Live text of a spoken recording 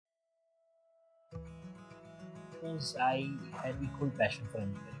Because I had equal passion for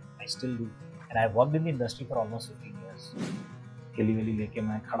engineering. I still do. And I've worked in the industry for almost 15 years. Hilly willy leke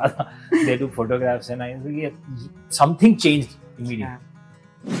main khada tha. They took photographs and I something changed immediately.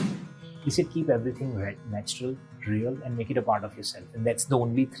 He said, keep everything natural, real, and make it a part of yourself. And that's the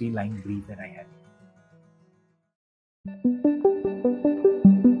only 3-line brief that I had.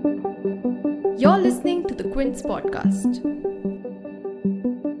 You're listening to the Quince podcast.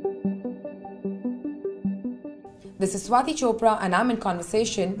 This is Swati Chopra and I'm in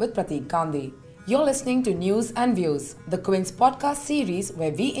conversation with Prateek Gandhi. You're listening to News and Views, the Quince podcast series where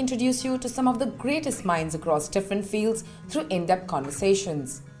we introduce you to some of the greatest minds across different fields through in-depth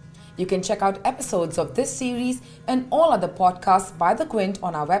conversations. You can check out episodes of this series and all other podcasts by The Quint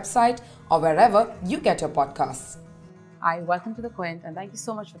on our website or wherever you get your podcasts. Hi, welcome to The Quint and thank you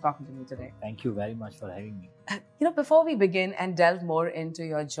so much for talking to me today. Thank you very much for having me. Before we begin and delve more into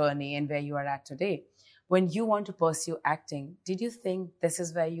your journey and where you are at today, when you want to pursue acting, did you think this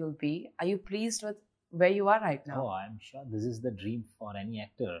is where you'll be? Are you pleased with where you are right now? Oh, I'm sure this is the dream for any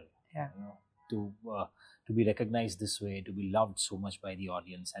actor. Yeah. To be recognized this way, to be loved so much by the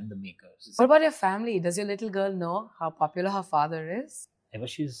audience and the makers. What about your family? Does your little girl know how popular her father is? Ever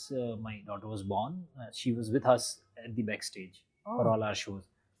my daughter was born, she was with us at the backstage for all our shows.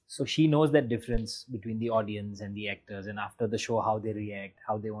 So she knows that difference between the audience and the actors, and after the show, how they react,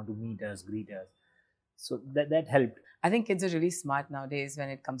 how they want to meet us, greet us. So that helped. I think kids are really smart nowadays when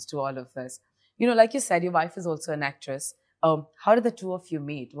it comes to all of this. Like you said, your wife is also an actress. How did the two of you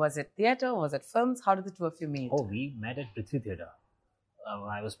meet? Was it theatre? Was it films? How did the two of you meet? Oh, we met at Prithvi Theatre.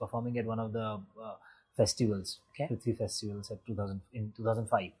 I was performing at one of the festivals, Prithvi festivals in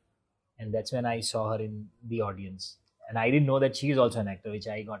 2005. And that's when I saw her in the audience. And I didn't know that she is also an actor, which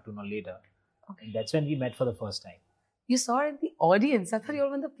I got to know later. Okay. And that's when we met for the first time. You saw her in the audience. I thought you all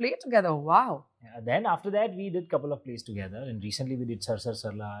went to play together. Wow. Then after that, we did a couple of plays together. And recently we did Sar Sar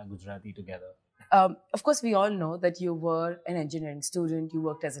Sarla Gujarati together. Of course, we all know that you were an engineering student. You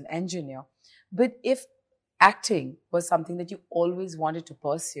worked as an engineer. But if acting was something that you always wanted to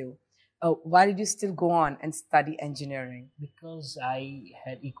pursue, why did you still go on and study engineering? Because I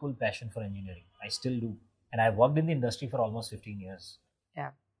had equal passion for engineering. I still do. And I've worked in the industry for almost 15 years.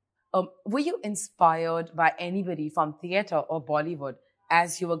 Yeah. Were you inspired by anybody from theatre or Bollywood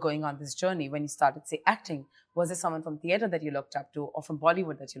as you were going on this journey when you started, say, acting? Was there someone from theatre that you looked up to or from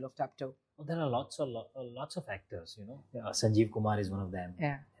Bollywood that you looked up to? Well, there are lots of actors, Sanjeev Kumar is one of them.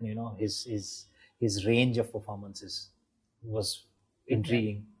 Yeah. And, his range of performances was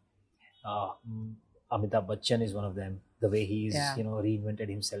intriguing. Amitabh Bachchan is one of them. The way he's, reinvented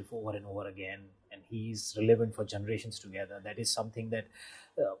himself over and over again. And he's relevant for generations together. That is something that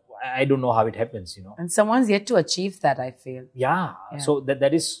I don't know how it happens, And someone's yet to achieve that, I feel. Yeah. So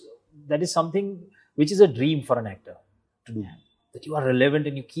that is something which is a dream for an actor to do. Yeah. That you are relevant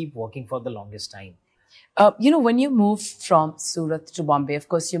and you keep working for the longest time. When you moved from Surat to Bombay, of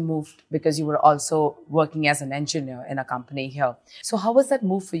course you moved because you were also working as an engineer in a company here. So how was that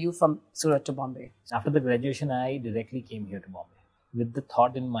move for you from Surat to Bombay? After the graduation, I directly came here to Bombay with the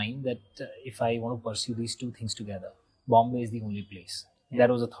thought in mind that if I want to pursue these two things together, Bombay is the only place. Yeah. That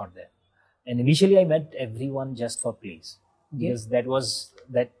was a thought there. And initially I met everyone just for plays. Because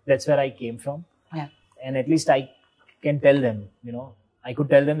that's where I came from. Yeah. And at least I can tell them, I could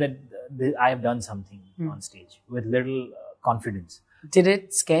tell them that I have done something on stage with little confidence. Did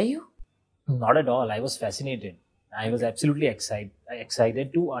it scare you? Not at all. I was fascinated. I was absolutely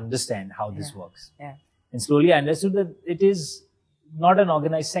excited to understand how this works. Yeah. And slowly I understood that it is not an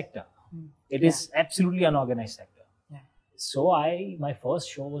organized sector. It is absolutely unorganized sector. Yeah. So my first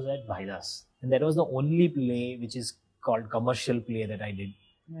show was at Bhaidas. And that was the only play which is called commercial play that I did.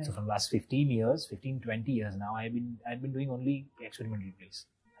 Right. So from last 20 years now, I've been doing only experimental plays.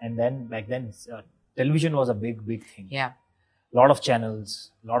 And then back then, television was a big thing. Yeah. A lot of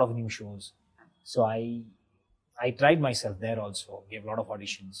channels, a lot of new shows. So I tried myself there also, gave a lot of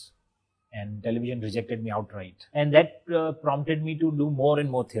auditions. And television rejected me outright. And that prompted me to do more and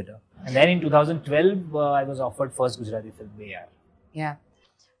more theatre. And then in 2012, I was offered first Gujarati film, Bayar. Yeah.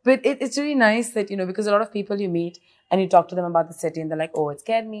 But it's really nice that, because a lot of people you meet and you talk to them about the city and they're like, oh, it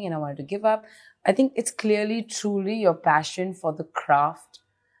scared me and I wanted to give up. I think it's clearly, truly your passion for the craft.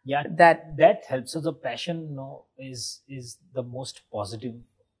 Yeah, that helps us. The passion, is the most positive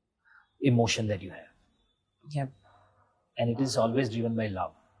emotion that you have. Yeah. And it is always driven by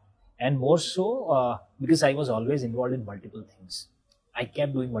love. And more so because I was always involved in multiple things. I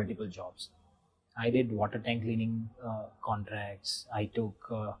kept doing multiple jobs. I did water tank cleaning contracts. I took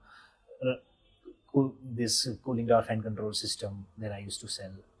this cooling tower fan control system that I used to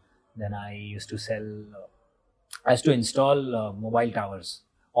sell. Then I used to sell I used to install mobile towers.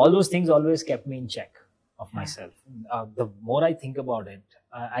 All those things always kept me in check of myself. The more I think about it,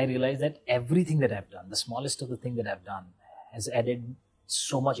 I realize that everything that I've done, the smallest of the thing that I've done, has added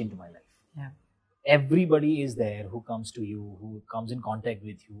so much into my life. Yeah. Everybody is there who comes to you, who comes in contact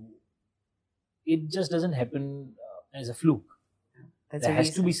with you. It just doesn't happen as a fluke. That's There a has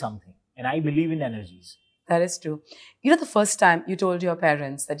to reason. be something. And I believe in energies. That is true. You know, the first time you told your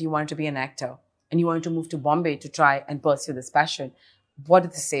parents that you wanted to be an actor and you wanted to move to Bombay to try and pursue this passion, what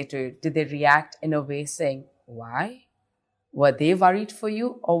did they say to you? Did they react in a way saying, why? Were they worried for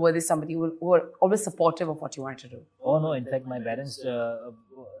you, or were they somebody who were always supportive of what you wanted to do? Oh no, in fact, my parents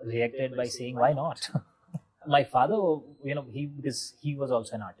reacted by saying, why not? My father, because he was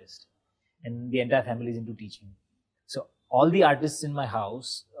also an artist and the entire family is into teaching. So all the artists in my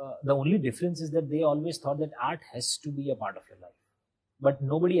house, the only difference is that they always thought that art has to be a part of your life. But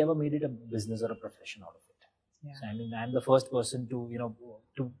nobody ever made it a business or a profession out of it. Yeah. So, I mean, I'm the first person to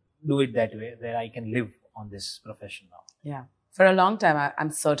do it that way, where I can live on this profession now. Yeah. For a long time,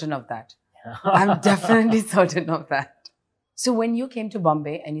 I'm certain of that. I'm definitely certain of that. So when you came to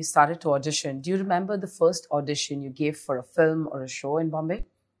Bombay and you started to audition, do you remember the first audition you gave for a film or a show in Bombay?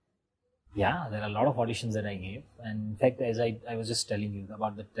 Yeah, there are a lot of auditions that I gave. And in fact, as I was just telling you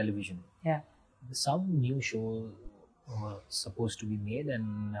about the television, Yeah. some new show were supposed to be made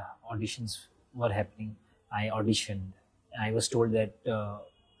and auditions were happening. I auditioned. I was told that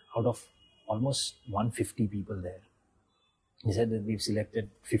out of almost 150 people there, he said that we've selected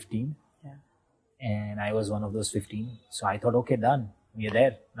 15. Yeah. And I was one of those 15. So I thought, okay, done. We are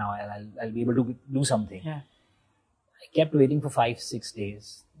there. Now I'll be able to do something. Yeah. I kept waiting for 5-6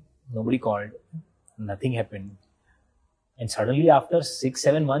 days. Nobody called. Nothing happened. And suddenly after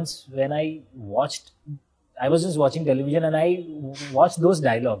 6-7 months, when I was just watching television and I watched those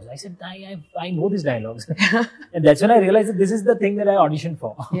dialogues. I said, I know these dialogues. And that's when I realized that this is the thing that I auditioned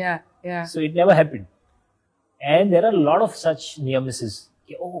for. Yeah. Yeah. So it never happened. And there are a lot of such near misses.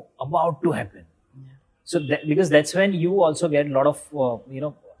 About to happen. Yeah. So because that's when you also get a lot of,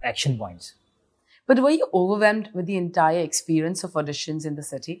 action points. But were you overwhelmed with the entire experience of auditions in the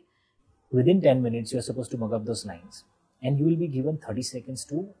city? Within 10 minutes, you're supposed to mug up those lines. And you will be given 30 seconds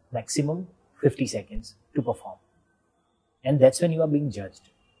to maximum 50 seconds to perform. And that's when you are being judged.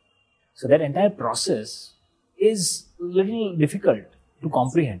 So that entire process is a little difficult to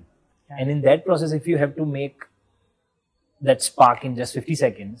comprehend. Yeah. And in that process, if you have to make that spark in just 50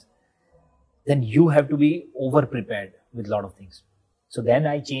 seconds, then you have to be over prepared with a lot of things. So then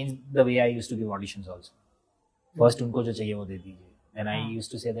I changed the way I used to give auditions also. First, unko jo chahiye wo de dijiye. And I used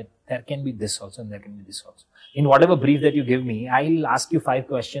to say that there can be this also and there can be this also. In whatever brief that you give me, I'll ask you 5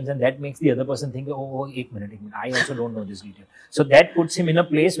 questions and that makes the other person think, oh, 1 minute. I also don't know this detail. So that puts him in a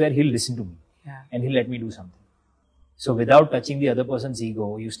place where he'll listen to me and he'll let me do something. So without touching the other person's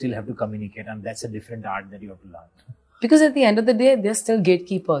ego, you still have to communicate, and that's a different art that you have to learn. Because at the end of the day, they're still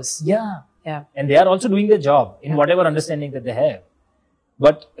gatekeepers. Yeah. Yeah. And they are also doing their job in whatever understanding that they have.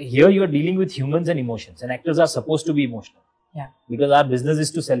 But here you are dealing with humans and emotions, and actors are supposed to be emotional. Yeah. Because our business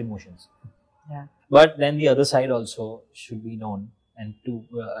is to sell emotions. Yeah. But then the other side also should be known, and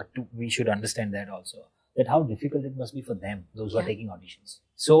we should understand that also, that how difficult it must be for them, those who are taking auditions.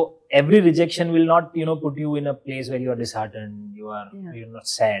 So every rejection will not, put you in a place where you are disheartened, you're not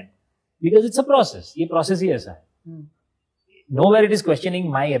sad, because it's a process. Ye process hi aisa hai. Nowhere it is questioning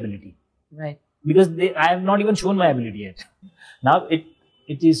my ability. Right. Because I have not even shown my ability yet. Now it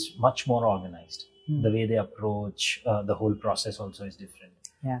is much more organized. The way they approach the whole process also is different.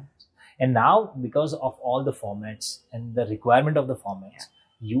 Yeah. And now, because of all the formats and the requirement of the formats,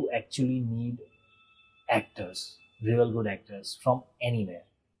 you actually need actors, real good actors from anywhere.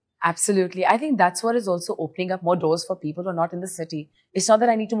 Absolutely. I think that's what is also opening up more doors for people who are not in the city. It's not that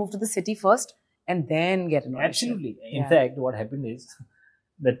I need to move to the city first and then get an audition. Absolutely. In fact, what happened is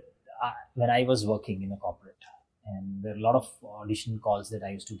that when I was working in a corporate, and there are a lot of audition calls that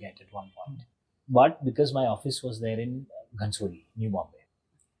I used to get at one point. But because my office was there in Ghansoli, New Bombay,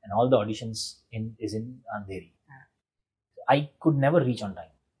 and all the auditions is in Andheri, I could never reach on time.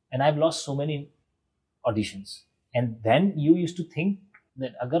 And I've lost so many auditions. And then you used to think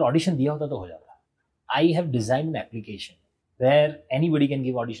that agar audition diya hota to ho jata. I have designed an application where anybody can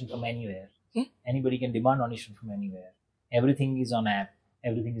give audition from anywhere. Anybody can demand audition from anywhere. Everything is on app.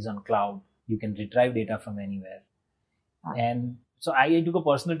 Everything is on cloud. You can retrieve data from anywhere. And so I took a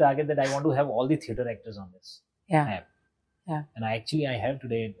personal target that I want to have all the theatre actors on this app. Yeah. And I have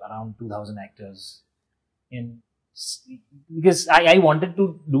today around 2,000 actors because I wanted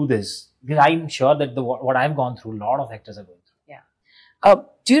to do this because I'm sure that what I've gone through, a lot of actors are going through. Yeah.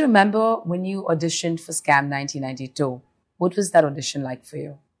 Do you remember when you auditioned for Scam 1992? What was that audition like for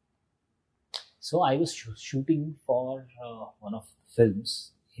you? So I was shooting for one of the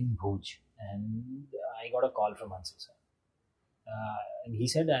films in Bhuj, and I got a call from Hansal sir. And he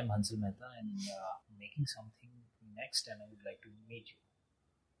said, I'm Hansal Mehta and making something next and I would like to meet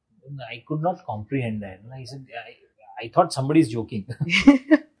you. And I could not comprehend that. And I said, I thought somebody's joking.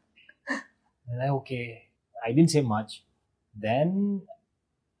 And okay, I didn't say much. Then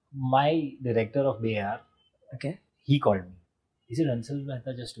my director of BAR, Okay. he called me. He said, Hansal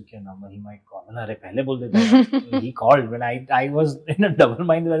Mehta just took your number. He might call. Pehle bol deta. He called when I was in a double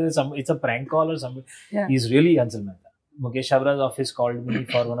mind whether it's a prank call or something. Yeah. He's really Hansal Mehta. Mukesh Chabra's office called me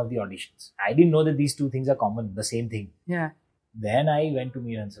for one of the auditions. I didn't know that these two things are common, the same thing. Yeah. Then I went to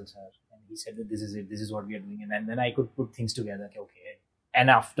meet Hansal sir and he said that this is it, this is what we are doing. And then I could put things together. Okay. And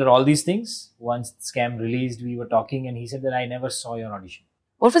after all these things, once Scam released, we were talking and he said that I never saw your audition.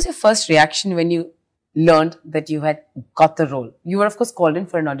 What was your first reaction when you learned that you had got the role? You were, of course, called in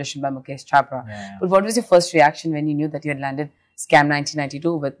for an audition by Mukesh Chabra. Yeah. But what was your first reaction when you knew that you had landed Scam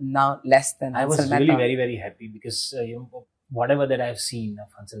 1992 with now less than I was Hansal really Mehta? very, very happy because whatever that I've seen of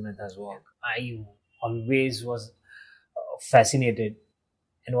Hansal Mehta's work, I always was fascinated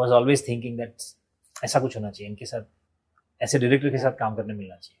and was always thinking that ऐसा कुछ होना चाहिए इनके साथ ऐसे director के साथ काम करने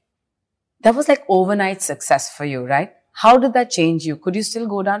मिलना चाहिए. That was like overnight success for you, right? How did that change you? Could you still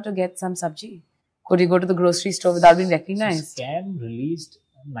go down to get some sabji? Could you go to the grocery store without being recognized? So Scam released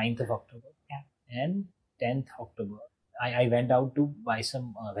 9th of October. Yeah. And 10th October, I went out to buy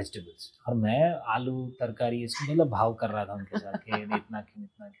some vegetables. और मैं आलू तरकारी इसको मतलब भाव कर रहा था उनके साथ कि इतना क्यों.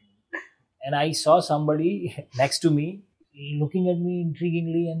 And I saw somebody next to me looking at me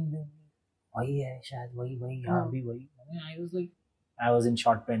intriguingly and वही है शायद वही यहाँ भी वही. I was in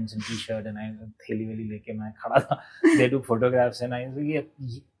short pants and t-shirt and I थैली वेली लेके मैं खड़ा था. They took photographs and I was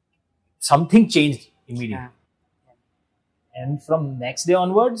like, something changed immediately. Yeah. And from next day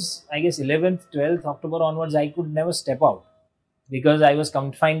onwards, I guess 11th, 12th October onwards, I could never step out because I was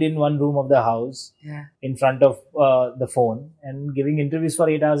confined in one room of the house in front of the phone and giving interviews for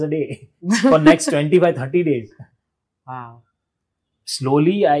 8 hours a day for next 25-30 days. Wow.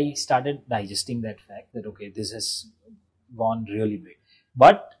 Slowly, I started digesting that fact that, okay, this has gone really big.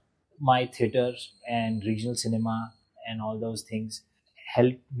 But my theatre and regional cinema and all those things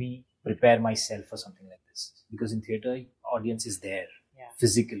helped me prepare myself for something like this. Because in theatre, audience is there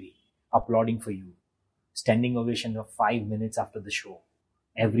physically applauding for you. Standing ovation of 5 minutes after the show.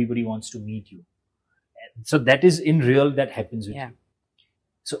 Everybody wants to meet you. And so that is in real, that happens with you.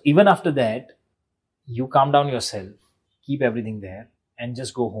 So even after that, you calm down yourself, keep everything there and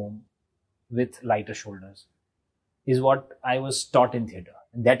just go home with lighter shoulders is what I was taught in theatre.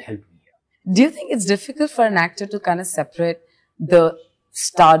 And that helped me. Do you think it's difficult for an actor to kind of separate the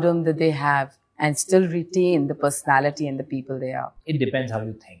stardom that they have and still retain the personality and the people they are? It depends how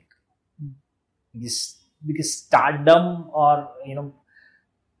you think. Because stardom or,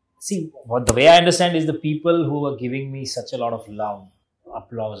 see, the way I understand is the people who are giving me such a lot of love,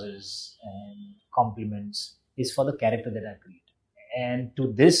 applauses and compliments is for the character that I create. And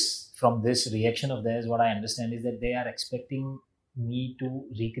from this reaction of theirs, what I understand is that they are expecting me to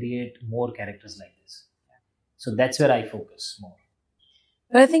recreate more characters like this. So that's where I focus more.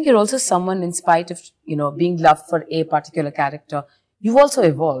 But I think you're also someone, in spite of, being loved for a particular character, you've also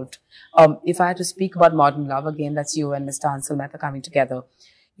evolved. If I had to speak about Modern Love again, that's you and Mr. Hansal Mehta coming together.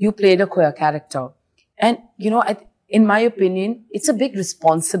 You played a queer character. And, in my opinion, it's a big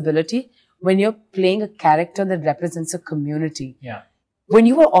responsibility when you're playing a character that represents a community. Yeah. When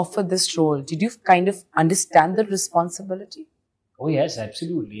you were offered this role, did you kind of understand the responsibility? Oh, yes,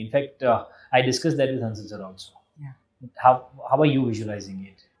 absolutely. In fact, I discussed that with Hansal sir also. Yeah. How are you visualizing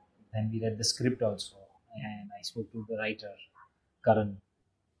it? Then we read the script also. And I spoke to the writer, Karan.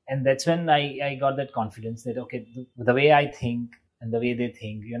 And that's when I got that confidence that, okay, the way I think and the way they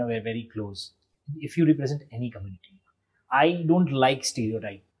think, we're very close. If you represent any community, I don't like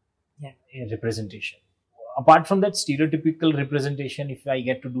stereotype representation. Apart from that stereotypical representation, if I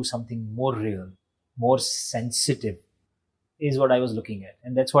get to do something more real, more sensitive, is what I was looking at.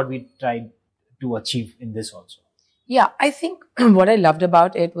 And that's what we tried to achieve in this also. Yeah, I think what I loved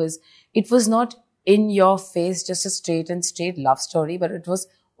about it was not in your face, just a straight love story, but it was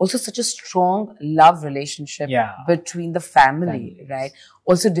also such a strong love relationship between the family, right?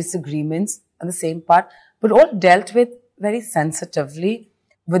 Also disagreements on the same part, but all dealt with very sensitively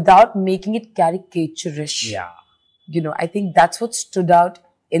without making it caricaturish. Yeah. I think that's what stood out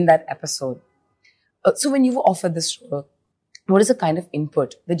in that episode. So when you were offered this role, what is the kind of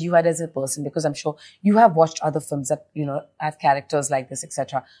input that you had as a person? Because I'm sure you have watched other films that, have characters like this,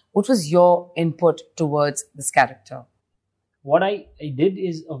 etc. What was your input towards this character? What I did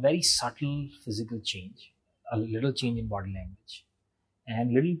is a very subtle physical change, a little change in body language,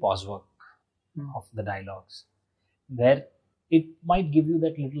 and little pause work of the dialogues, where it might give you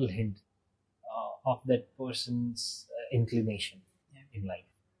that little hint of that person's inclination in life,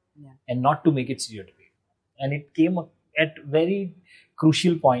 and not to make it stereotypical. And it came at very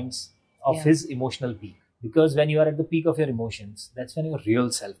crucial points of his emotional peak, because when you are at the peak of your emotions, that's when your real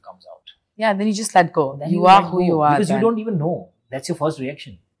self comes out. Yeah, then you just let go. Then you are who you are. Because you don't even know. That's your first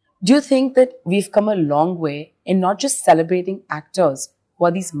reaction. Do you think that we've come a long way in not just celebrating actors who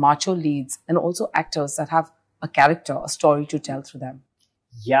are these macho leads, and also actors that have a character, a story to tell through them?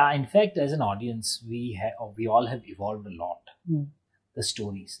 Yeah, in fact, as an audience, we all have evolved a lot. The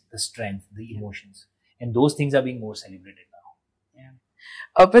stories, the strength, the emotions. And those things are being more celebrated now.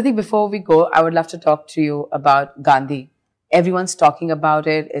 Yeah. Pratik, before we go, I would love to talk to you about Gandhi. Everyone's talking about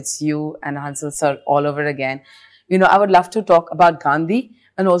it. It's you and Hansal sir all over again. I would love to talk about Gandhi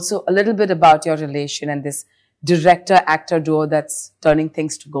and also a little bit about your relation and this director-actor duo that's turning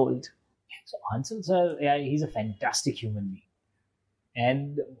things to gold. So Hansal sir, he's a fantastic human being.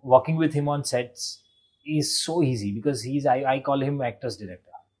 And working with him on sets is so easy because I call him actor's director.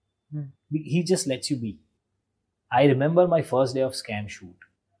 He just lets you be. I remember my first day of Scam shoot.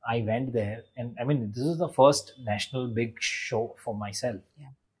 I went there, and this is the first national big show for myself.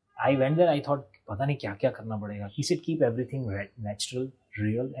 I went there, I thought, pata nahi kya karna padega. He said, keep everything natural,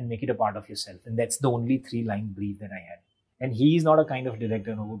 real, and make it a part of yourself. And that's the only 3-line brief that I had. And he is not a kind of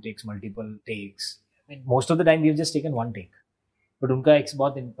director who takes multiple takes. Most of the time, we've just taken one take. But unka ek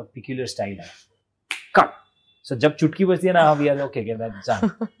bahut in peculiar style hai. Cut. So jab chutki bajti hai na, we are okay, that's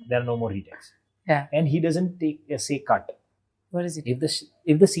done. There are no more retakes. Yeah. And he doesn't say cut. What is it?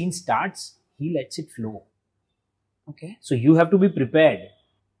 If the scene starts, he lets it flow. Okay. So you have to be prepared.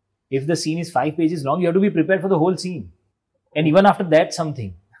 If the scene is 5 pages long, you have to be prepared for the whole scene. And even after that,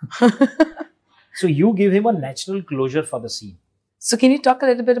 something. So you give him a natural closure for the scene. So can you talk a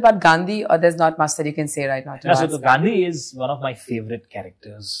little bit about Gandhi, or there's not much that you can say right now? So Gandhi is one of my favorite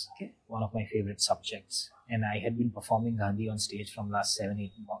characters, one of my favorite subjects. And I had been performing Gandhi on stage from last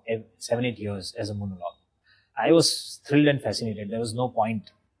 7-8 years as a monologue. I was thrilled and fascinated. There was no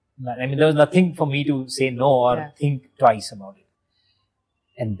point. There was nothing for me to say no or think twice about it.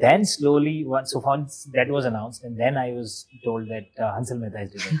 And then slowly, once that was announced, and then I was told that Hansal Mehta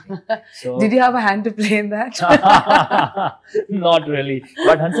is directing. So, did you have a hand to play in that? Not really.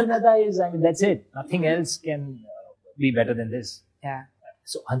 But Hansal Mehta is, that's it. Nothing else can be better than this. Yeah.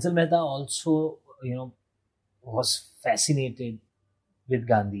 So Hansal Mehta also, was fascinated with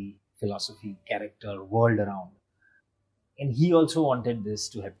Gandhi, philosophy, character, world around. And he also wanted this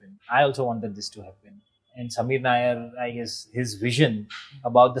to happen. I also wanted this to happen. And Samir Nair, I guess, his vision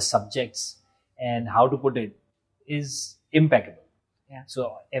about the subjects and how to put it is impeccable. Yeah.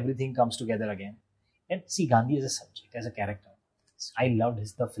 So everything comes together again. And see, Gandhi as a subject, as a character, I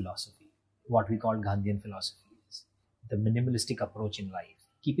loved the philosophy. What we call Gandhian philosophy is the minimalistic approach in life.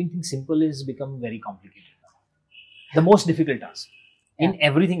 Keeping things simple has become very complicated now. The most difficult task in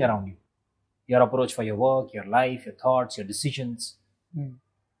everything around you. Your approach for your work, your life, your thoughts, your decisions.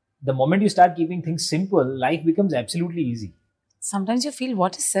 The moment you start keeping things simple, life becomes absolutely easy. Sometimes you feel,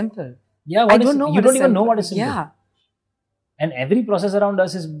 what is simple? Yeah, I don't know. You don't even know what is simple. Yeah. And every process around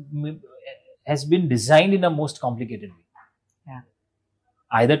us has been designed in a most complicated way. Yeah.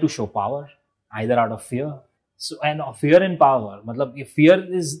 Either to show power, either out of fear. So, and fear and power.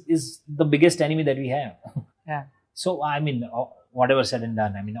 Fear is the biggest enemy that we have. Yeah. So, whatever said and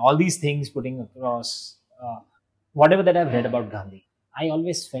done, all these things putting across, whatever that I've read about Gandhi, I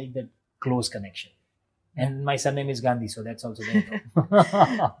always felt that close connection. And my surname is Gandhi, so that's also there.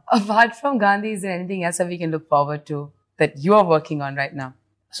 Apart from Gandhi, is there anything else that we can look forward to that you are working on right now?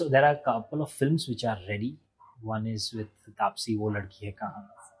 So there are a couple of films which are ready. One is with Taapsee, Wo Ladki Hai Kahan,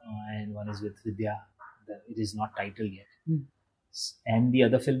 and one is with Vidya. It is not titled yet. And the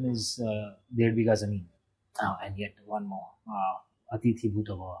other film is Ded Bigha Zameen. And yet one more, Atithi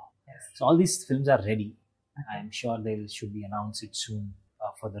Bhuta Bhava. Yes. So all these films are ready. Okay. I'm sure they should be announced soon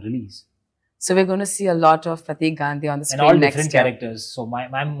for the release. So we're going to see a lot of Pratik Gandhi on the screen and all next different year. Characters. So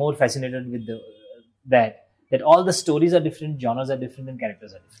I'm more fascinated with that all the stories are different, genres are different, and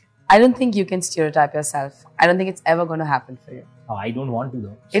characters are different. I don't think you can stereotype yourself. I don't think it's ever going to happen for you. Oh, I don't want to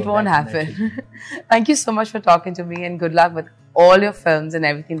though. So it won't happen. Thank you so much for talking to me, and good luck with all your films and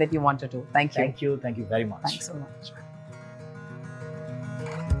everything that you want to do. Thank you. Thank you. Thank you very much. Thanks so much.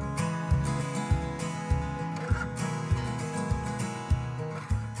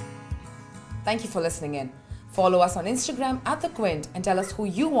 Thank you for listening in. Follow us on Instagram at The Quint and tell us who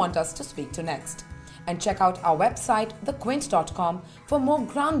you want us to speak to next. And check out our website, thequint.com, for more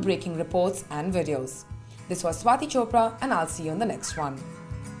groundbreaking reports and videos. This was Swati Chopra, and I'll see you on the next one.